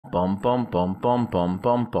Bum bum bum bum bum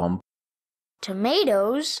bum bum.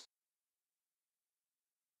 Tomatoes?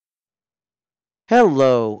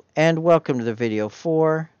 Hello and welcome to the video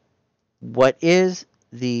for what is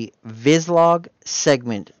the WTF-VisLog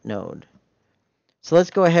segment node. So let's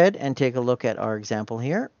go ahead and take a look at our example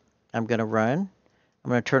here. I'm going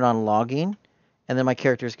to turn on logging, and then my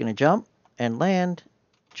character is going to jump and land,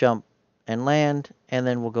 and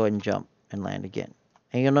then we'll go ahead and jump and land again.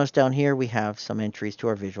 And you'll notice down here we have some entries to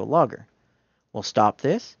our visual logger. We'll stop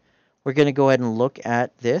this. We're going to go ahead and look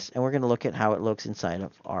at this, and we're going to look at how it looks inside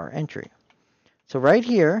of our entry. So right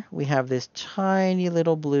here, we have this tiny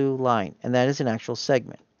little blue line, and that is an actual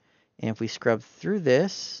segment. And if we scrub through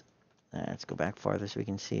this, let's go back farther so we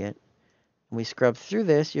can see it. When we scrub through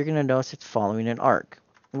this, you're going to notice it's following an arc.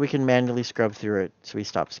 We can manually scrub through it so we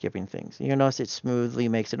stop skipping things. You'll notice it smoothly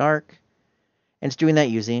makes an arc, and it's doing that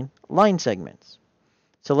using line segments.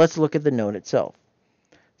 So let's look at the node itself.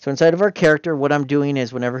 So inside of our character, what I'm doing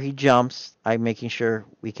is whenever he jumps, I'm making sure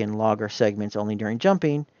we can log our segments only during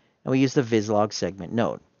jumping, and we use the WTF-VisLog segment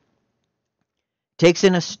node. It takes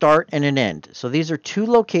in a start and an end. So these are two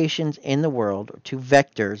locations in the world, or two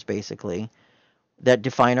vectors basically, that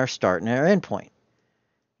define our start and our end point.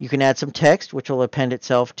 You can add some text, which will append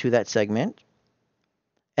itself to that segment,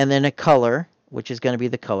 and then a color, which is going to be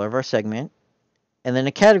the color of our segment, and then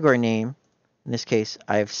a category name. In this case,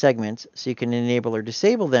 I have segments, so you can enable or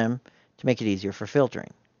disable them to make it easier for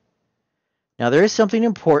filtering. Now, there is something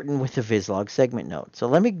important with the WTF-VisLog segment node. So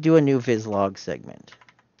let me do a new WTF-VisLog segment.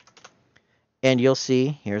 And you'll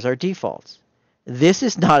see, here's our defaults. This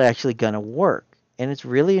is not actually going to work. And it's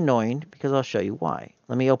really annoying because I'll show you why.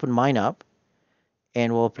 Let me open mine up.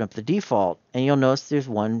 And we'll open up the default. And you'll notice there's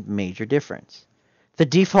one major difference. The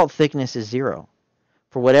default thickness is 0.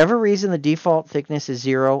 For whatever reason, the default thickness is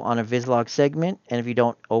 0 on a WTF-VisLog segment. And if you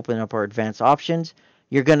don't open up our advanced options,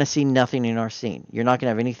 you're going to see nothing in our scene. You're not going to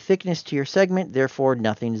have any thickness to your segment, therefore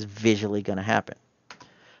nothing is visually going to happen.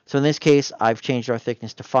 So in this case, I've changed our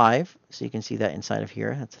thickness to 5, so you can see that inside of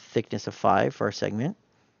here. That's a thickness of 5 for our segment.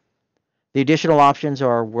 The additional options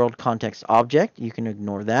are world context object. You can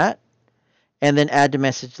ignore that. And then add to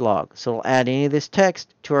message log. So we'll add any of this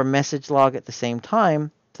text to our message log at the same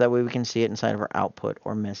time, so that way we can see it inside of our output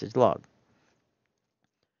or message log.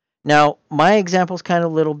 Now, my example is kind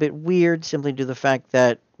of a little bit weird simply due to the fact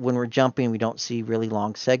that when we're jumping, we don't see really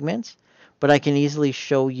long segments. But I can easily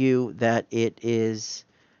show you that it is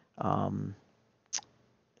how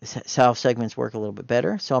segments work a little bit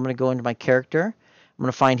better. So I'm going to go into my character. I'm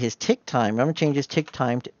going to find his tick time. I'm going to change his tick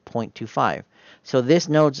time to 0.25. So this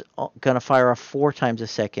node's going to fire off 4 times a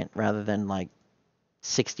second rather than like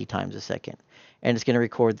 60 times a second. And it's going to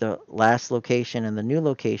record the last location and the new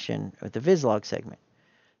location with the WTF-VisLog segment.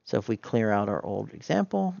 So if we clear out our old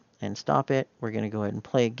example and stop it, we're going to go ahead and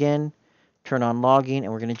play again, turn on logging,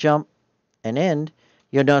 and we're going to jump and end.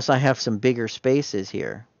 You'll notice I have some bigger spaces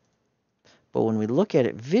here. But when we look at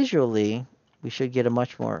it visually, we should get a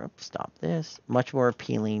much more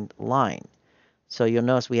appealing line. So you'll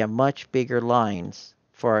notice we have much bigger lines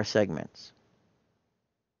for our segments.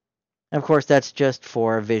 And of course, that's just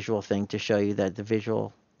for a visual thing to show you that the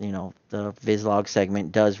visual, the WTF-VisLog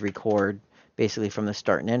segment does record basically from the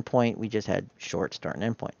start and end point. We just had short start and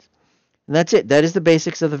end points. And that's it. That is the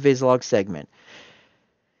basics of the WTF-VisLog segment.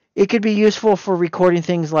 It could be useful for recording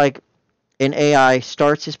things like an AI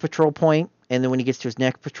starts his patrol point, and then when he gets to his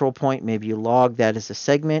next patrol point, maybe you log that as a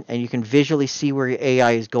segment, and you can visually see where your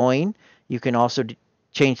AI is going. You can also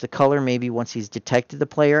change the color maybe once he's detected the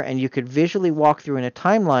player, and you could visually walk through in a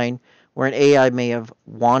timeline where an AI may have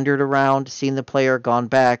wandered around, seen the player, gone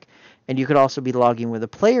back, and you could also be logging where the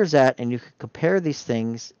player's at, and you could compare these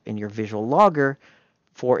things in your visual logger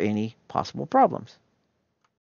for any possible problems.